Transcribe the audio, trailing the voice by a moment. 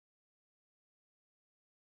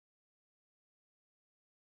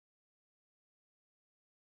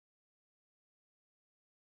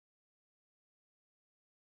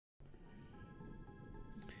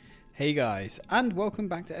Hey guys, and welcome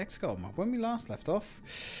back to XCOM. When we last left off,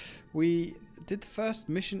 we did the first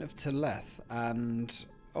mission of Teleth, and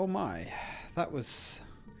oh my, that was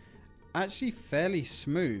actually fairly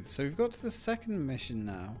smooth. So we've got to the second mission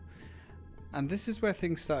now, and this is where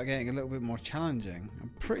things start getting a little bit more challenging. I'm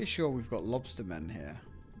pretty sure we've got lobstermen here.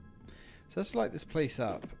 So let's light this place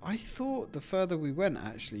up. I thought the further we went,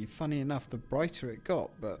 actually, funny enough, the brighter it got,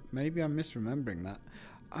 but maybe I'm misremembering that.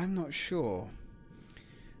 I'm not sure.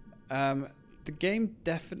 The game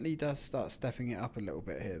definitely does start stepping it up a little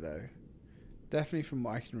bit here, though. Definitely from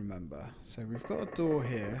what I can remember. So we've got a door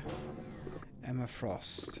here. Emma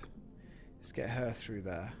Frost. Let's get her through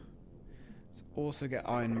there. Let's also get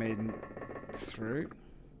Iron Maiden through.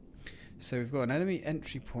 So we've got an enemy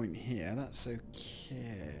entry point here. That's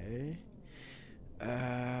okay.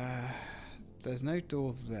 There's no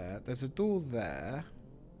door there. There's a door there.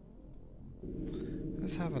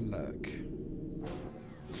 Let's have a look.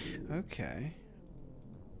 Okay.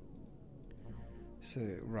 So,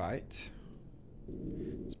 right.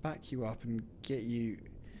 Let's back you up and get you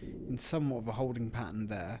in somewhat of a holding pattern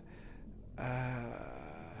there.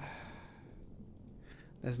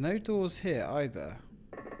 There's no doors here either.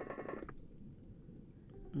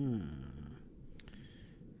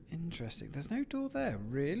 Interesting. There's no door there,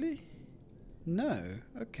 really? No.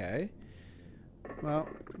 Okay. Well,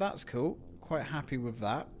 that's cool. Quite happy with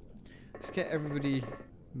that. Let's get everybody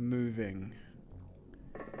moving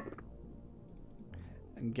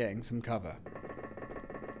and getting some cover.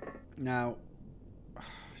 Now,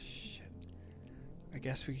 shit. I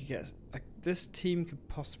guess we could get this team could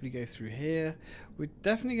possibly go through here. We're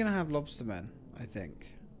definitely going to have lobstermen, I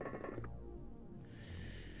think.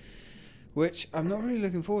 Which I'm not really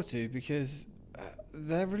looking forward to because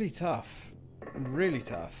they're really tough. Really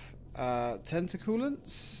tough.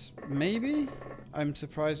 Tentaculants? Maybe? I'm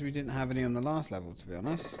surprised we didn't have any on the last level, to be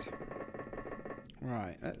honest.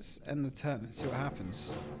 Right, let's end the turn and see what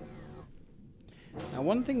happens. Now,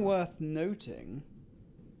 one thing worth noting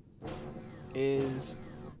is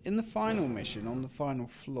in the final mission, on the final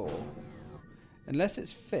floor, unless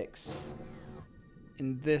it's fixed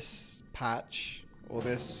in this patch or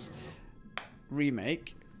this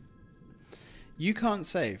remake, you can't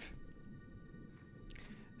save.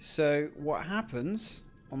 So what happens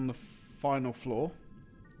on the final floor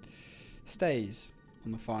stays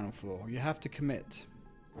on the final floor. You have to commit.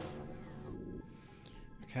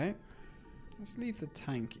 Okay, let's leave the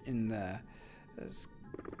tank in there. Let's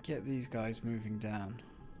get these guys moving down.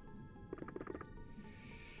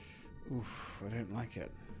 Oof, I don't like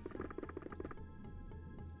it.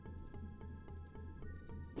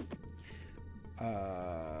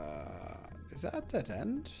 Is that a dead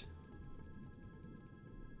end?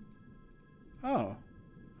 Oh,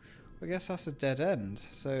 I guess that's a dead end.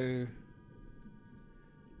 So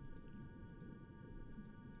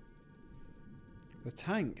the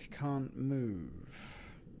tank can't move.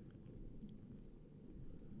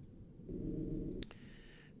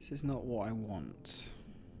 This is not what I want.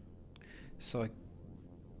 So I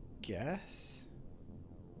guess.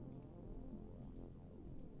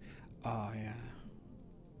 Oh yeah.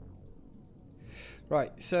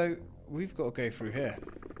 Right, so we've got to go through here.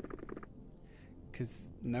 Because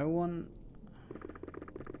no one...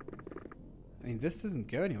 I mean, this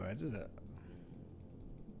doesn't go anywhere, does it?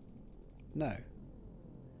 No.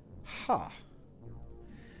 Ha!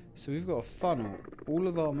 So we've got to funnel all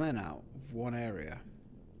of our men out of one area.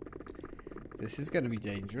 This is going to be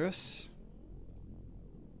dangerous.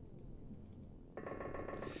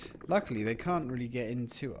 Luckily, they can't really get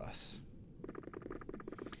into us.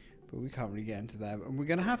 But we can't really get into them. And we're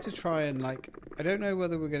going to have to try and, like... I don't know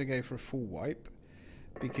whether we're going to go for a full wipe.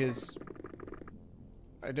 Because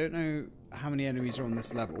I don't know how many enemies are on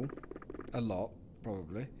this level. A lot,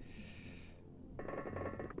 probably.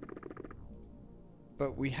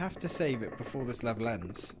 But we have to save it before this level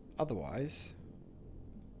ends. Otherwise,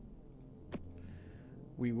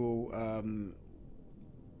 we will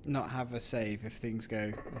not have a save if things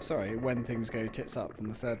go... Oh, sorry, when things go tits up on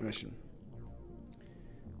the third mission.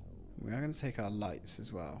 We are going to take our lights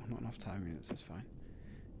as well. Not enough time units, that's fine.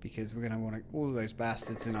 Because we're going to want all of those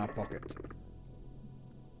bastards in our pocket.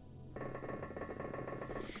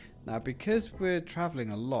 Now, because we're travelling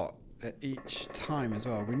a lot at each time as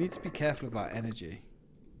well, we need to be careful of our energy.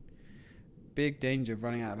 Big danger of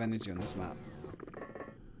running out of energy on this map.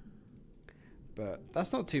 But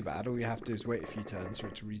that's not too bad. All you have to do is wait a few turns for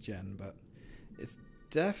it to regen. But it's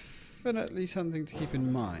definitely something to keep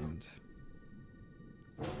in mind.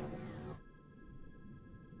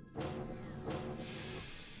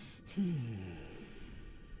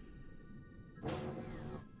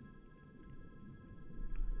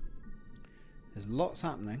 lots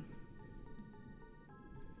happening.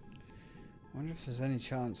 I wonder if there's any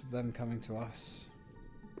chance of them coming to us.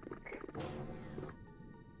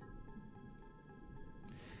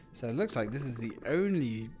 So it looks like this is the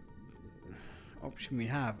only option we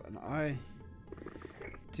have, and I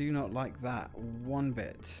do not like that one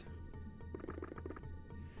bit.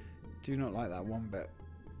 Do not like that one bit.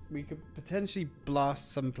 We could potentially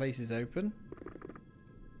blast some places open.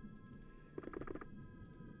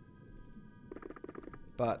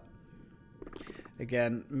 But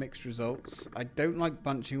again, mixed results. I don't like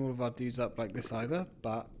bunching all of our dudes up like this either,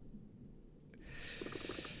 but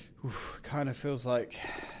kind of feels like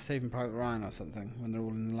Saving Private Ryan or something when they're all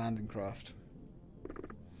in the landing craft.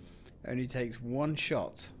 Only takes one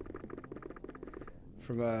shot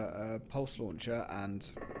from a pulse launcher and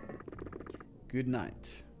good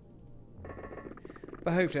night.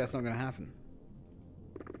 But hopefully that's not going to happen.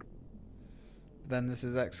 Then this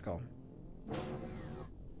is XCOM.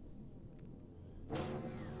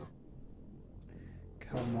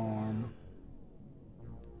 Come on.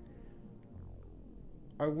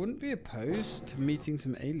 I wouldn't be opposed to meeting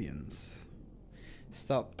some aliens.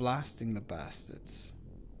 Start blasting the bastards.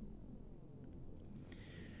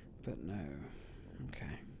 But no.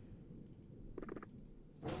 Okay.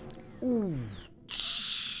 Ooh.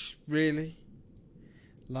 Really?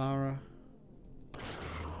 Lara?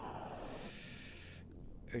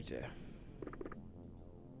 Oh dear.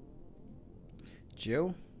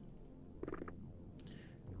 Jill?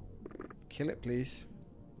 Kill it, please.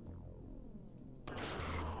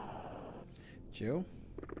 Jill?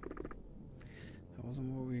 That wasn't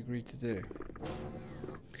what we agreed to do.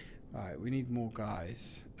 Right, we need more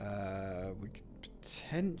guys. We could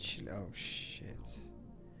potentially... Oh, shit.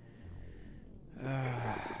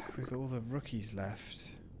 We've got all the rookies left.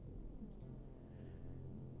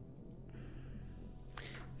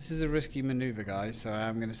 This is a risky maneuver, guys, so I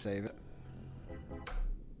am going to save it.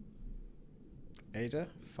 Ada,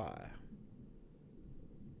 fire.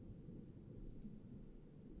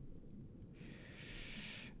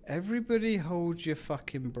 Everybody hold your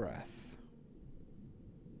fucking breath.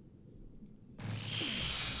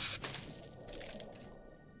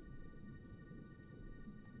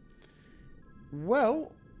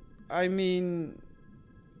 Well, I mean...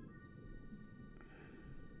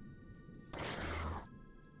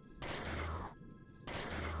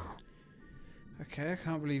 Okay, I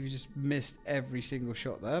can't believe you just missed every single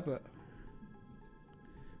shot there, but...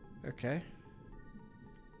 Okay.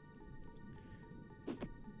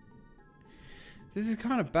 This is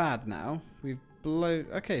kind of bad now. We've blown...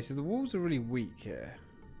 Okay, so the walls are really weak here.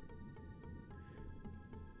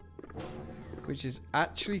 Which is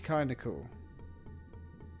actually kind of cool.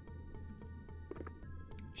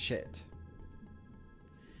 Shit.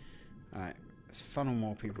 Alright, let's funnel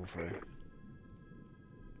more people through.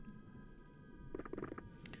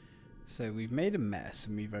 So we've made a mess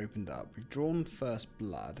and we've opened up. We've drawn first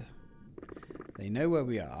blood. They know where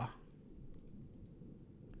we are.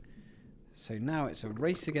 So now it's a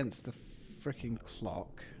race against the freaking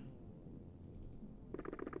clock.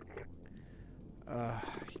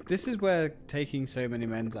 This is where taking so many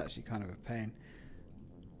men is actually kind of a pain.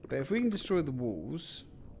 But if we can destroy the walls,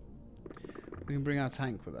 we can bring our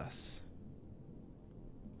tank with us.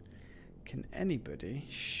 Can anybody?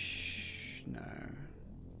 Shh, no.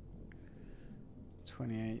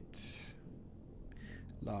 28.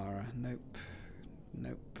 Lara, nope.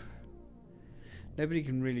 Nope. Nobody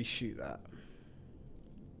can really shoot that.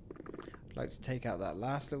 I'd like to take out that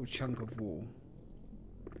last little chunk of wall.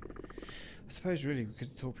 I suppose really we could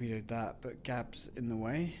have torpedoed that, but Gab's in the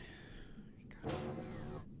way.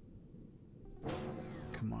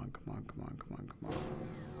 Come on, come on, come on, come on, come on.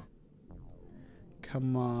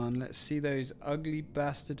 Come on, let's see those ugly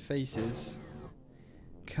bastard faces.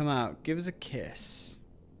 Come out, give us a kiss.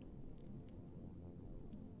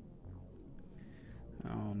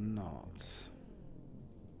 Oh, not.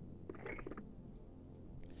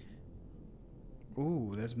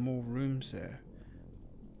 Ooh, there's more rooms here.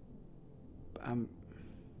 I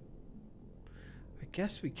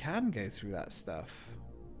guess we can go through that stuff.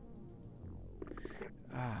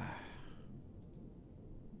 Ah.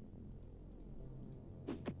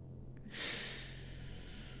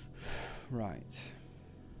 Right.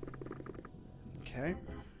 Okay.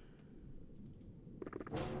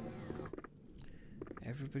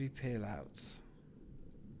 Everybody peel out.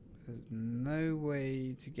 There's no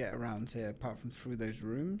way to get around here apart from through those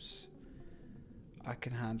rooms. I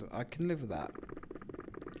can live with that.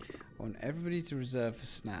 I want everybody to reserve for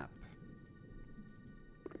snap.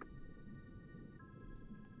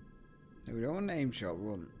 No, we don't want an aim shot, we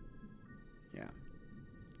want... Yeah.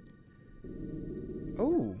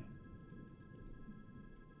 Oh.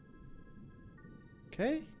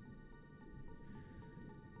 Okay.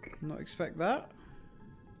 Not expect that.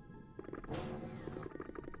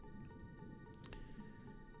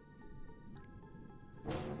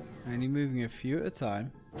 Only moving a few at a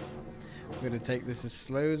time. We're going to take this as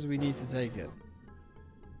slow as we need to take it.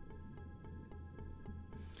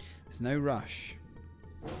 There's no rush.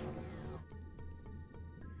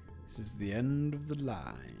 This is the end of the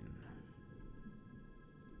line.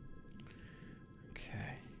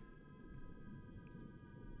 Okay.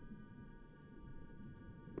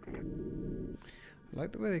 I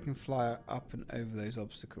like the way they can fly up and over those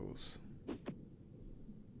obstacles.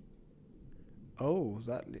 Oh, is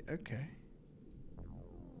that... okay.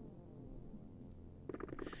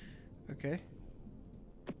 Okay.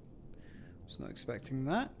 Was not expecting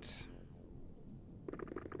that.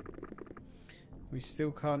 We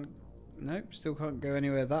still can't... nope, still can't go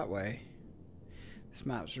anywhere that way. This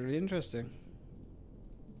map's really interesting.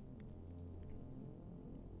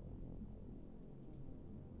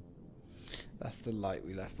 That's the light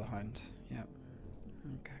we left behind. Yep.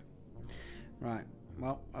 Okay. Right.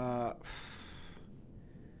 Well, I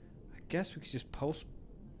guess we could just pulse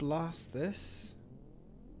blast this.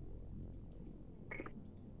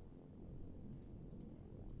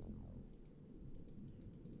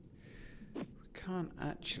 We can't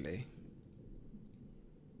actually.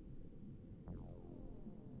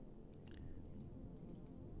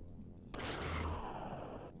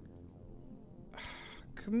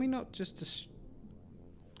 Can we not just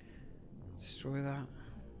destroy that?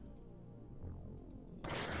 I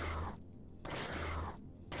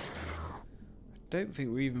don't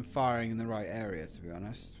think we're even firing in the right area, to be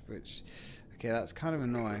honest. Which, okay, that's kind of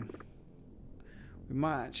annoying. We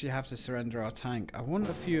might actually have to surrender our tank. I want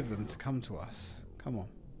a few of them to come to us. Come on.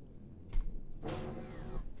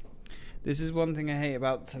 This is one thing I hate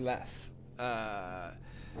about Teleth.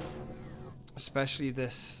 Especially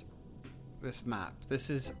this map. This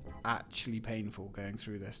is actually painful going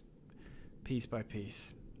through this piece by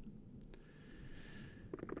piece.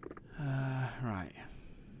 Right.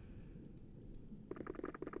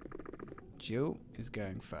 Jill is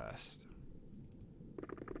going first.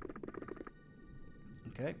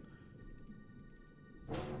 Okay.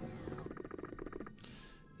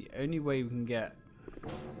 The only way we can get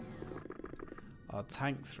our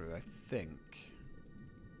tank through, I think.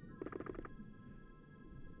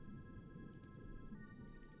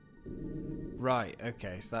 Right,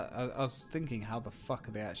 okay, so that, I was thinking, how the fuck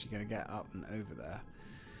are they actually going to get up and over there?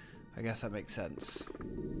 I guess that makes sense.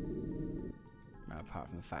 No, apart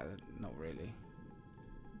from the fact that not really.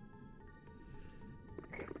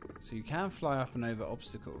 So you can fly up and over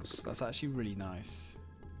obstacles. That's actually really nice.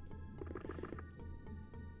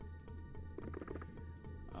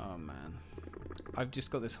 Oh man. I've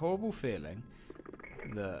just got this horrible feeling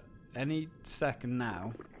that any second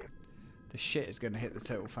now, the shit is going to hit the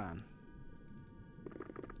total fan.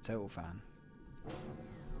 Total fan.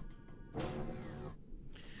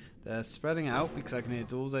 They're spreading out because I can hear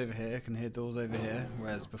doors over here, I can hear doors over here,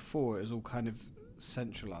 whereas before it was all kind of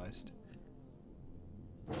centralized.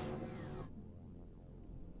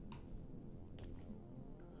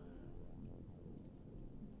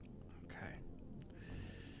 Okay.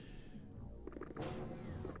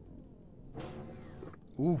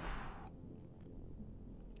 Oof.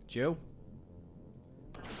 Jill?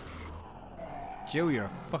 Jill, you're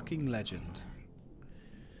a fucking legend.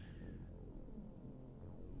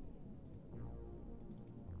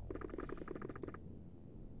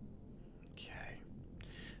 Okay.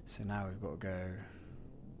 So now we've got to go...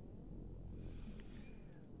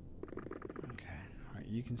 okay. Right,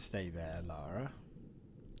 you can stay there, Lara.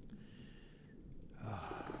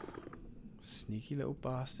 Oh, sneaky little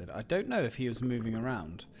bastard. I don't know if he was moving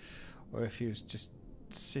around or if he was just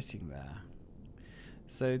sitting there.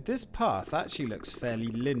 So this path actually looks fairly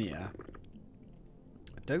linear.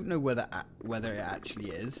 I don't know whether it actually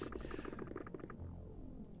is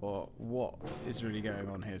or what is really going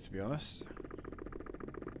on here, to be honest.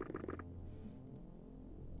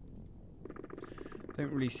 I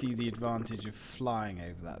don't really see the advantage of flying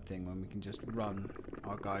over that thing when we can just run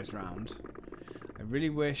our guys round. I really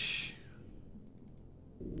wish...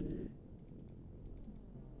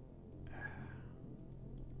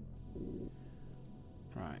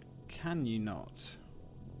 right, can you not?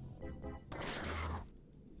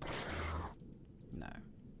 No.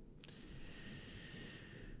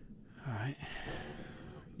 Alright.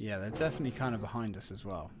 Yeah, they're definitely kind of behind us as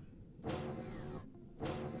well.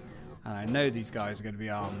 And I know these guys are going to be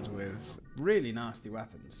armed with really nasty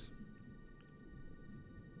weapons.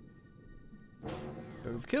 But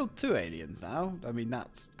But we've killed 2 aliens now. I mean,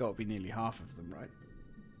 that's got to be nearly half of them, right?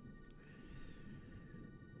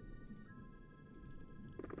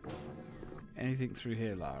 Anything through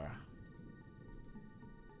here, Lara?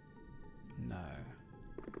 No.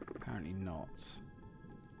 Apparently not.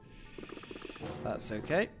 That's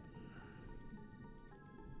okay.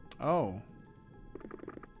 Oh.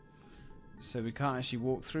 So we can't actually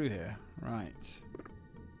walk through here. Right.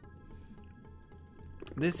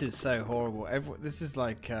 This is so horrible. This is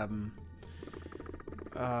like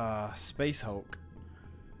Space Hulk.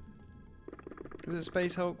 Is it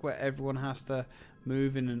Space Hulk where everyone has to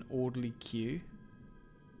move in an orderly queue?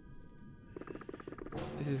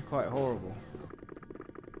 This is quite horrible.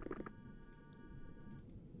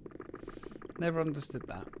 Never understood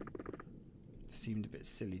that. It seemed a bit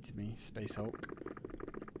silly to me, Space Hulk.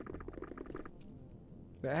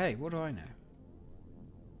 But hey, what do I know?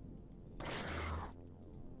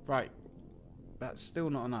 Right. That's still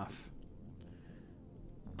not enough.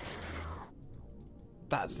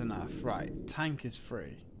 That's enough. Right. Tank is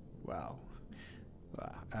free. Well,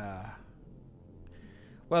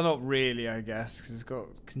 not really, I guess, because it's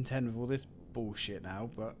got to contend with all this bullshit now,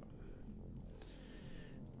 but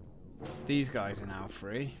these guys are now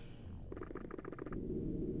free.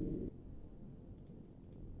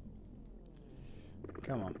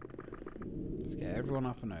 Come on. Let's get everyone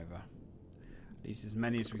up and over. At least as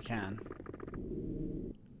many as we can.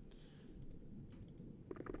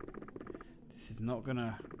 This is not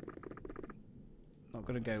gonna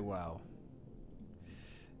go well.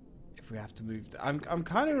 If we have to move, I'm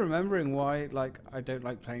kind of remembering why I don't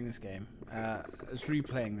like playing this game. As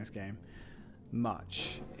replaying this game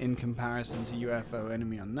much in comparison to UFO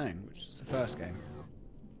Enemy Unknown, which is the first game.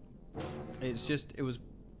 It's just it was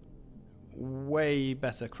way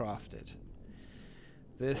better crafted.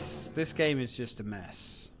 This game is just a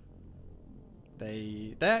mess.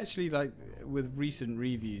 They actually, like, with recent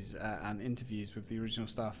reviews and interviews with the original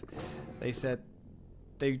stuff, they said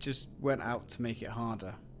they just went out to make it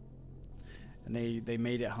harder, and they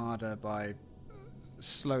made it harder by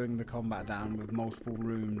slowing the combat down with multiple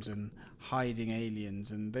rooms and hiding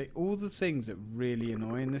aliens, and all the things that really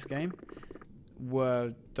annoy in this game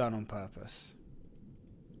were done on purpose,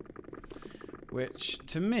 which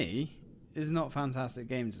to me is not fantastic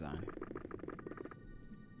game design.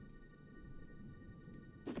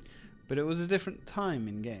 But it was a different time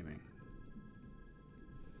in gaming,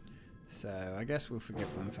 so I guess we'll forgive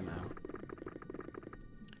them for now.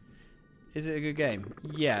 Is it a good game?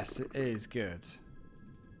 Yes, it is good.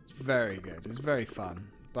 It's very good. It's very fun,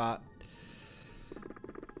 but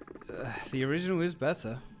the original is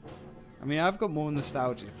better. I mean, I've got more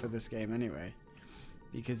nostalgia for this game anyway,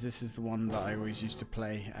 because this is the one that I always used to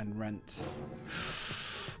play and rent.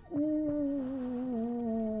 Ooh,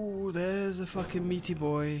 there's a fucking meaty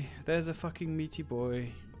boy. There's a fucking meaty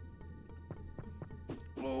boy.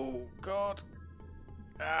 Oh, God.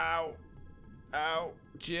 Ow. Ow.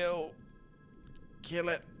 Jill. Kill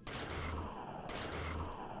it.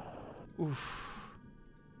 Oof.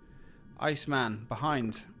 Iceman,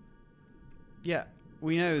 behind. Yeah,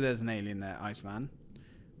 we know there's an alien there, Iceman.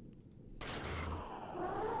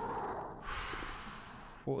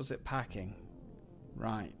 What was it packing?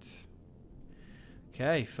 Right.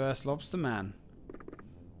 Okay, first lobster man.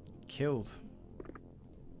 Killed.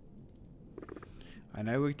 I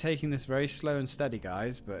know we're taking this very slow and steady,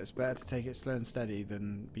 guys, but it's better to take it slow and steady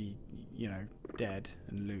than be, you know, dead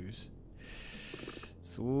and lose.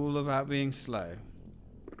 It's all about being slow.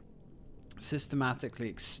 Systematically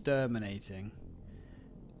exterminating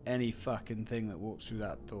any fucking thing that walks through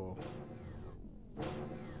that door.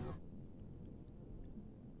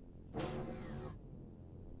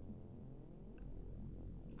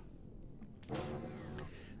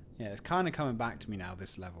 Yeah, it's kind of coming back to me now,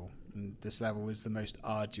 this level. And this level is the most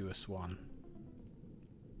arduous one.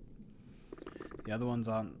 The other ones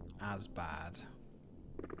aren't as bad.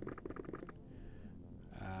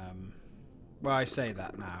 Well, I say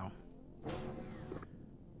that now. I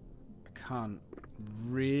can't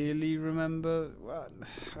really remember. Well,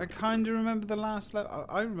 I kind of remember the last level.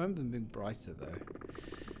 I remember them being brighter, though.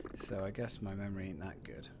 So I guess my memory ain't that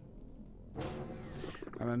good.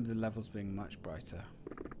 I remember the levels being much brighter.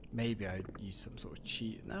 Maybe I used some sort of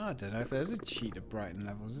cheat. No, I don't know if there's a cheat to brighten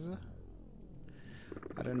levels, is there?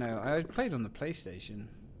 I don't know. I played on the PlayStation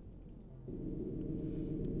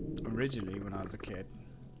originally when I was a kid.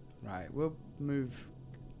 Right, we'll move.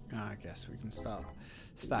 I guess we can start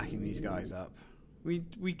stacking these guys up.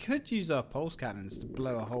 We could use our pulse cannons to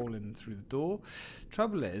blow a hole in through the door.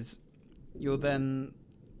 Trouble is, you're then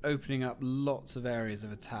opening up lots of areas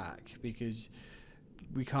of attack, because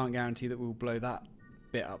we can't guarantee that we'll blow that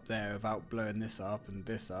bit up there without blowing this up and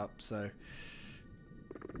this up. So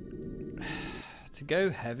to go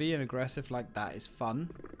heavy and aggressive like that is fun,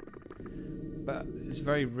 but it's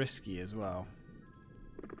very risky as well.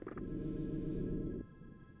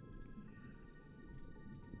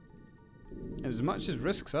 As much as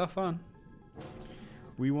risks are fun,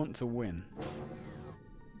 we want to win.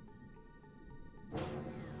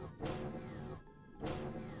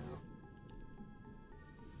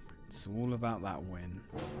 It's all about that win.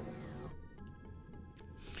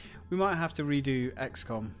 We might have to redo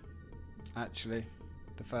XCOM, actually,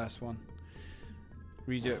 the first one.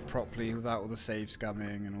 Redo it properly without all the save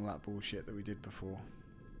scumming and all that bullshit that we did before.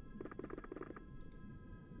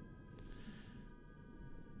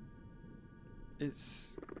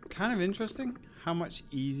 It's kind of interesting how much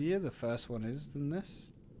easier the first one is than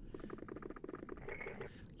this.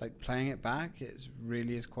 Like, playing it back, it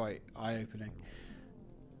really is quite eye-opening.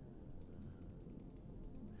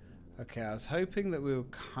 Okay, I was hoping that we were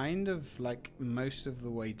kind of like most of the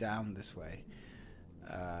way down this way.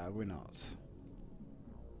 We're not.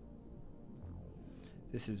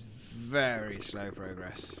 This is very slow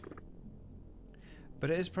progress. But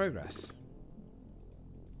it is progress.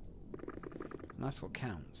 And that's what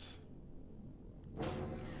counts. I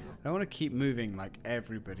don't want to keep moving like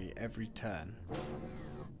everybody every turn.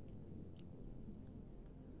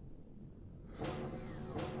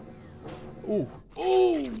 Oh,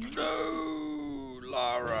 oh no,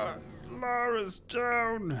 Lara. Lara's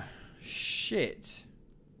down. Shit.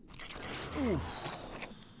 Oof.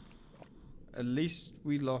 At least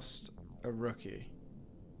we lost a rookie.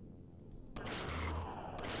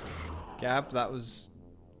 Gab, that was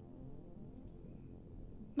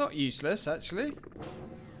not useless, actually.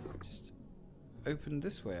 Just opened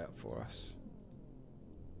this way up for us.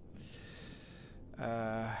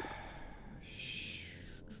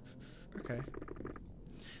 Okay.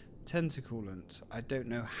 Tentacoolant. I don't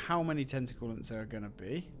know how many tentacoolants there are going to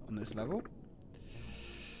be on this level.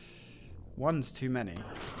 One's too many.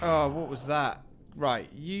 Oh, what was that? Right,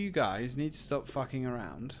 you guys need to stop fucking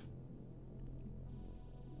around.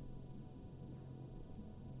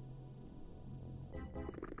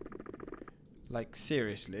 Like,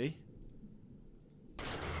 seriously.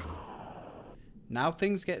 Now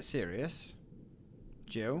things get serious.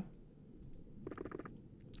 Jill.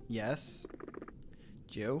 Yes.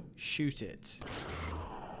 Jill, shoot it.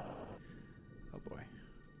 Oh boy.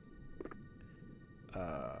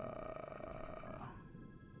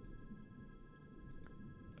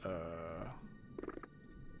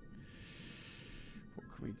 What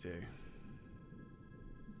can we do?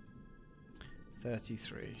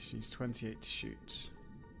 33. She needs 28 to shoot.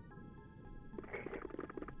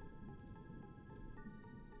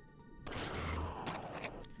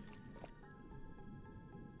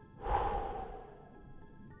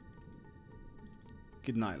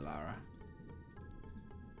 Good night, Lara.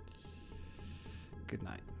 Good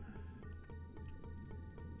night.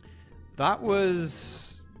 That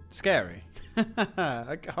was scary.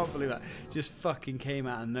 I can't believe that. Just fucking came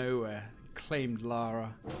out of nowhere. Claimed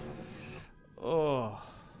Lara. Oh.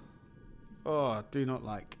 Oh, do not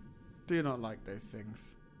like those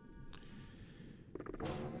things.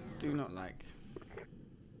 Do not like.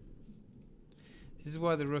 This is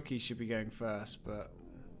why the rookies should be going first, but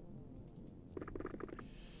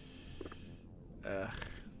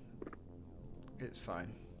it's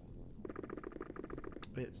fine.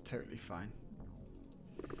 It's totally fine.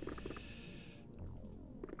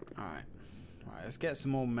 Alright. Alright, let's get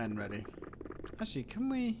some more men ready. Actually, can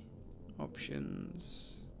we...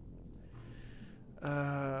 Options...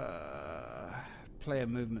 player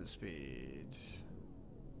movement speed.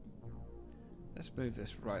 Let's move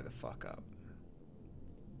this right the fuck up.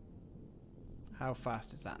 How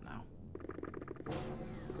fast is that now?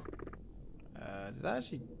 Did that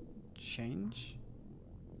actually change?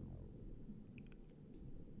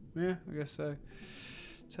 Yeah, I guess so.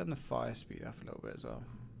 Turn the fire speed up a little bit as well.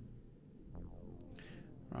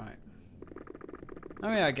 Right. I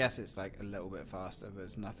mean, I guess it's like a little bit faster, but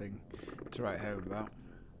it's nothing to write home about.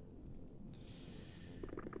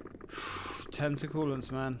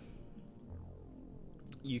 Tentacoolants, man.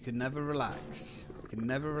 You can never relax. You can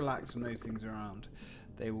never relax when those things are around.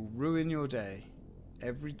 They will ruin your day.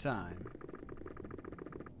 Every time.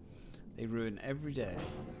 They ruin every day.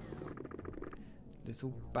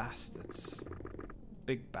 Little bastards.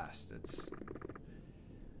 Big bastards.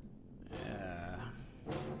 Yeah.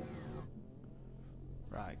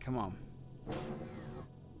 Right, come on.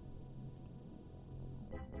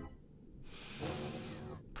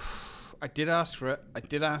 I did ask for it. I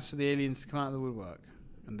did ask for the aliens to come out of the woodwork.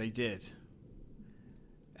 And they did.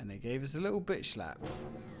 And they gave us a little bitch slap.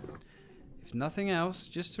 If nothing else,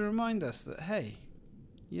 just to remind us that, hey,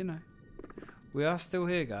 you know, we are still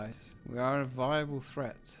here, guys. We are a viable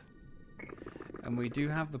threat. And we do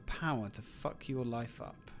have the power to fuck your life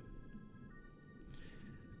up.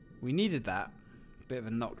 We needed that. Bit of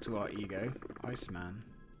a knock to our ego. Iceman.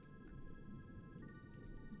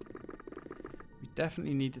 We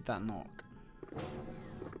definitely needed that knock.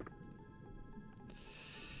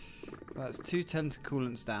 That's 2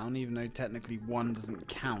 tentacoolants down, even though technically 1 doesn't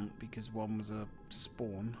count because 1 was a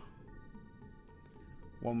spawn.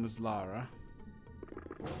 1 was Lara.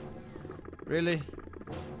 Really?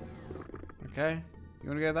 Okay. You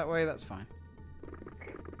want to go that way? That's fine.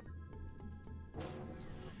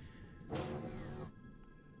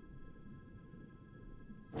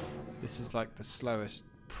 This is like the slowest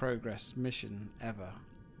progress mission ever.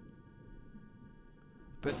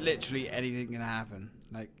 But literally anything can happen.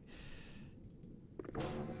 Like,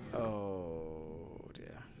 oh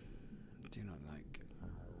dear. Do not like.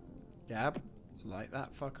 Yep, light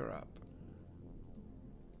that fucker up.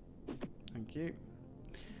 Thank you.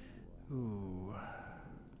 Ooh.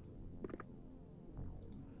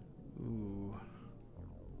 Ooh.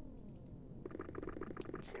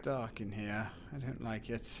 It's dark in here. I don't like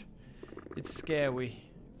it. It's scary.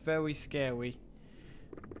 Very scary.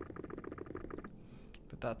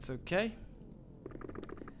 But that's okay.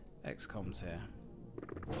 XCOM's here.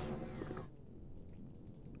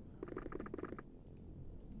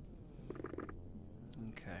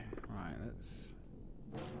 Okay, right, let's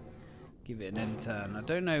give it an intern. I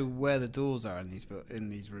don't know where the doors are in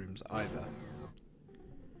these rooms either.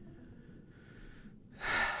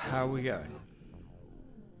 How are we going?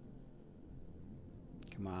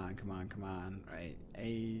 Come on, come on, come on. Right,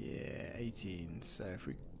 18. So if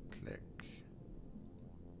we click,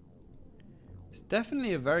 it's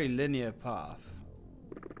definitely a very linear path.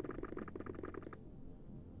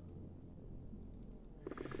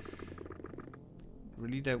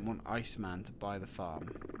 Really don't want Iceman to buy the farm.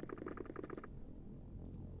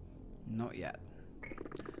 Not yet.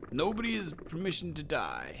 Nobody has permission to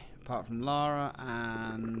die, apart from Lara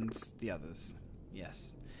and the others. Yes.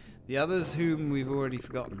 The others whom we've already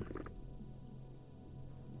forgotten.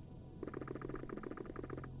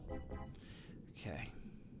 Okay.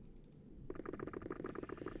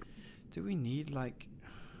 Do we need, like,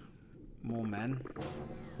 more men?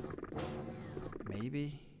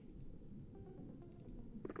 Maybe?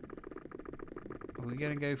 Are we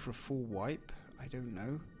going to go for a full wipe? I don't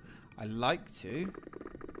know. I like to.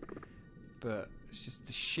 But it's just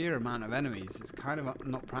the sheer amount of enemies. It's kind of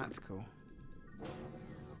not practical.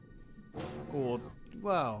 Or,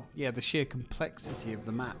 well, yeah, the sheer complexity of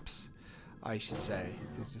the maps, I should say,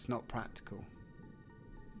 is just not practical.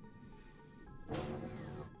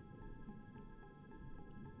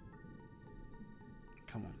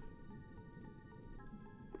 Come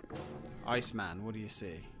on. Iceman, what do you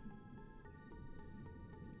see?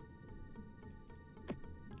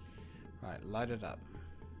 Right, light it up.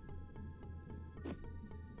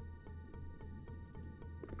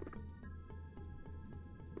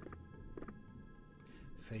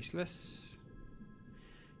 Faceless.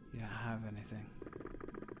 You don't have anything.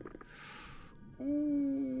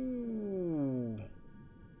 Ooh.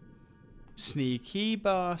 Sneaky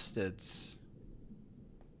bastards.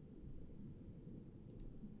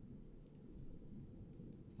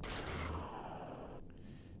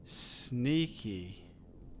 Sneaky.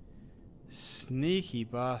 Sneaky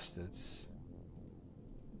bastards.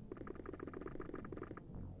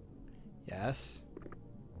 Yes.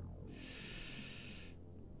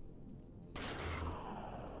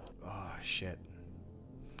 Oh, shit.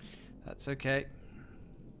 That's okay.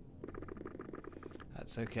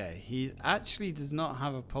 That's okay. He actually does not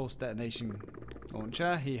have a pulse detonation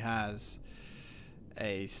launcher. He has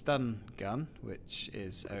a stun gun, which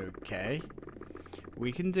is okay.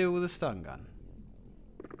 We can deal with a stun gun.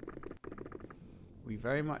 We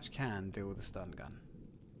very much can deal with a stun gun.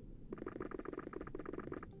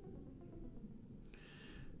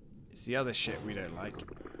 It's the other shit we don't like.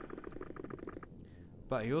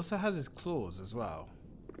 But he also has his claws as well,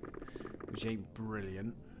 which ain't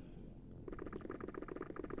brilliant.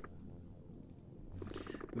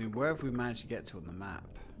 I mean, where have we managed to get to on the map?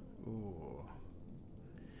 Ooh.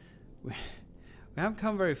 We haven't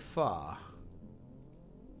come very far.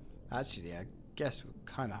 Actually, I guess we're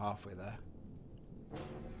kind of halfway there.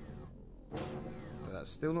 But that's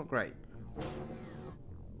still not great.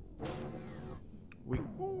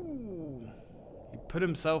 Ooh. He put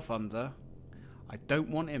himself under. I don't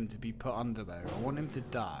want him to be put under though. I want him to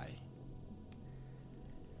die.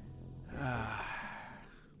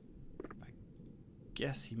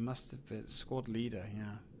 guess he must have been squad leader.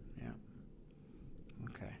 Yeah, yeah.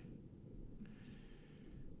 Okay.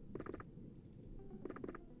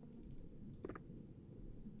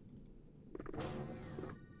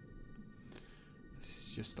 This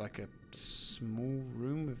is just like a small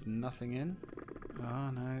room with nothing in. Oh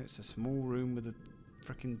no, it's a small room with a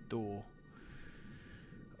freaking door.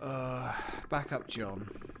 Back up, John.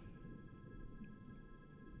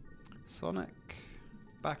 Sonic,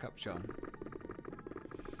 back up, John.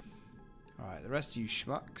 Alright, the rest of you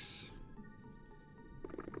schmucks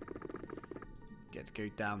get to go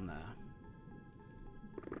down there.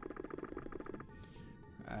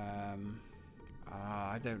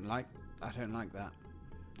 I don't like that.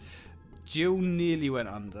 Jill nearly went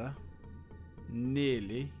under.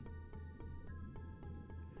 Nearly.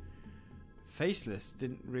 Faceless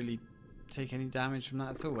didn't really take any damage from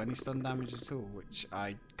that at all, any stun damage at all, which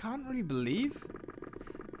I can't really believe.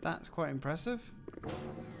 That's quite impressive.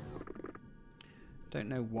 Don't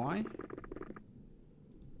know why.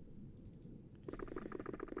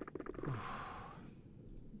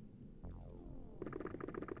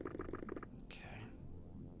 Okay.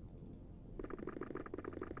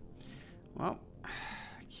 Well,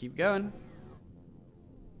 keep going.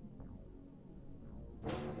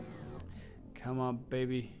 Come on,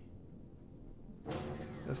 baby.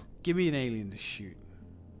 Give me an alien to shoot.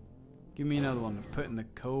 Give me another one to put in the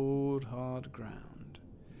cold, hard ground.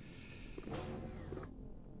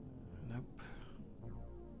 Nope.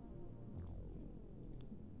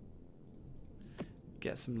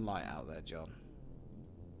 Get some light out there, John.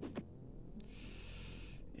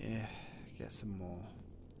 Yeah, get some more.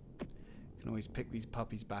 Can always pick these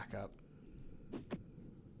puppies back up.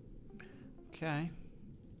 Okay.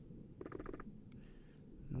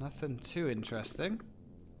 Nothing too interesting.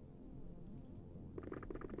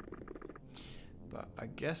 But I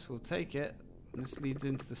guess we'll take it. This leads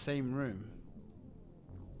into the same room.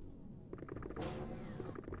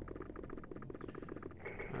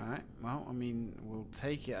 Alright, well, I mean, we'll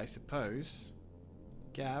take it, I suppose.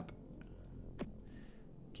 Gab.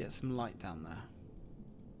 Get some light down there.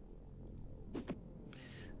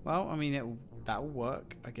 Well, I mean, that'll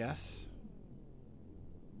work, I guess.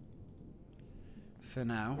 For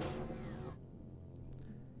now.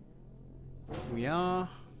 We are...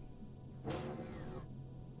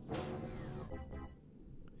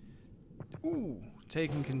 Ooh,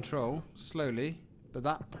 taking control slowly, but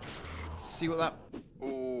that. See what that.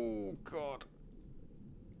 Oh God.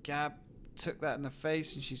 Gab took that in the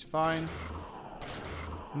face, and she's fine.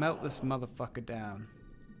 Melt this motherfucker down.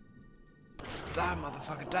 Die,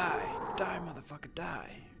 motherfucker, die! Die, motherfucker,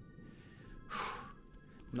 die!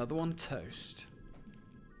 Another one toast.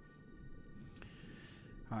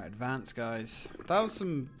 Alright, advance, guys. That was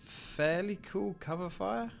some fairly cool cover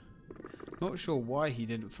fire. Not sure why he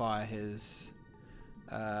didn't fire his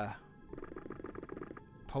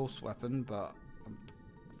pulse weapon, but I'm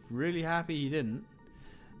really happy he didn't.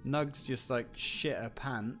 Nug's just like shit her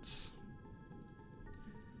pants.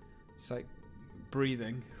 It's like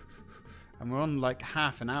breathing. And we're on like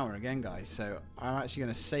half an hour again, guys, so I'm actually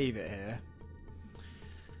going to save it here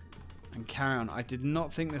and carry on. I did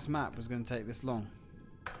not think this map was going to take this long,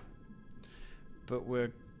 but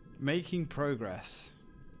we're making progress.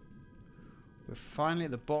 We're finally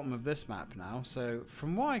at the bottom of this map now, so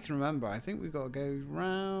from what I can remember, I think we've got to go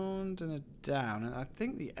round and down, and I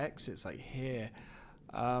think the exit's like here,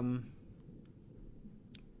 but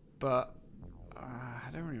I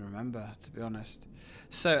don't really remember, to be honest.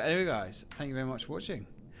 So anyway, guys, thank you very much for watching.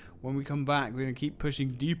 When we come back, we're going to keep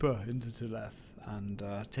pushing deeper into Teleth and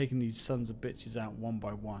taking these sons of bitches out one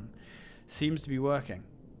by one. Seems to be working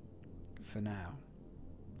for now.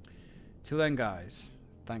 Till then, guys,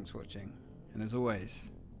 thanks for watching, and as always,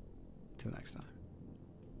 till next time.